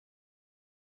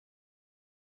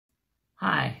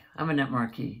Hi, I'm Annette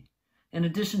Marquis. In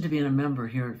addition to being a member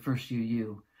here at First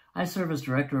UU, I serve as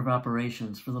Director of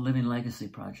Operations for the Living Legacy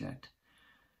Project.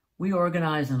 We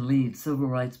organize and lead civil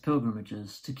rights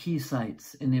pilgrimages to key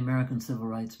sites in the American Civil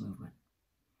Rights Movement.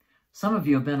 Some of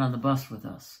you have been on the bus with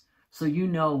us, so you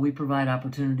know we provide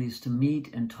opportunities to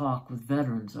meet and talk with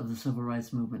veterans of the Civil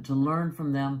Rights Movement to learn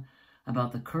from them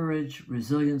about the courage,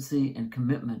 resiliency, and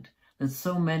commitment that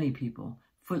so many people,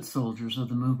 foot soldiers of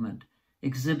the movement,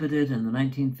 exhibited in the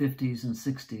 1950s and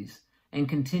 60s and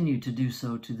continue to do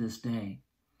so to this day.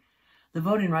 The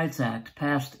Voting Rights Act,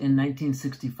 passed in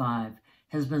 1965,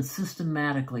 has been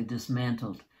systematically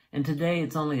dismantled, and today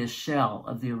it's only a shell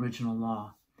of the original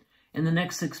law. In the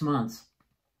next 6 months,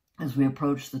 as we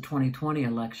approach the 2020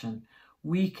 election,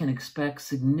 we can expect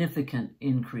significant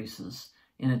increases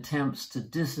in attempts to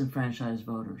disenfranchise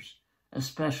voters,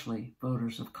 especially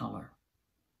voters of color.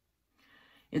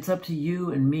 It's up to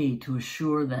you and me to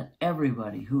assure that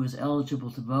everybody who is eligible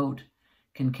to vote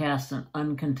can cast an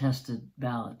uncontested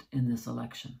ballot in this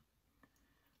election.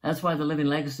 That's why the Living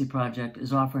Legacy Project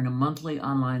is offering a monthly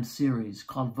online series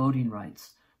called Voting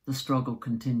Rights: The Struggle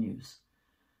Continues.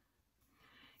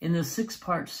 In this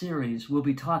 6-part series, we'll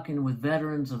be talking with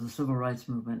veterans of the Civil Rights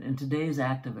Movement and today's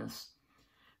activists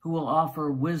who will offer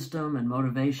wisdom and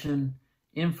motivation,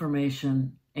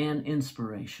 information, and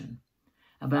inspiration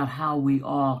about how we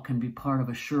all can be part of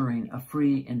assuring a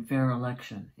free and fair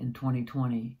election in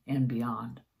 2020 and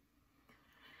beyond.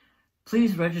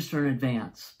 Please register in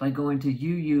advance by going to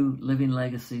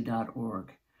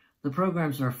uulivinglegacy.org. The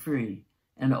programs are free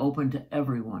and open to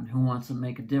everyone who wants to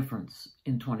make a difference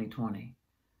in 2020.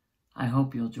 I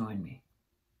hope you'll join me.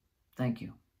 Thank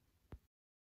you.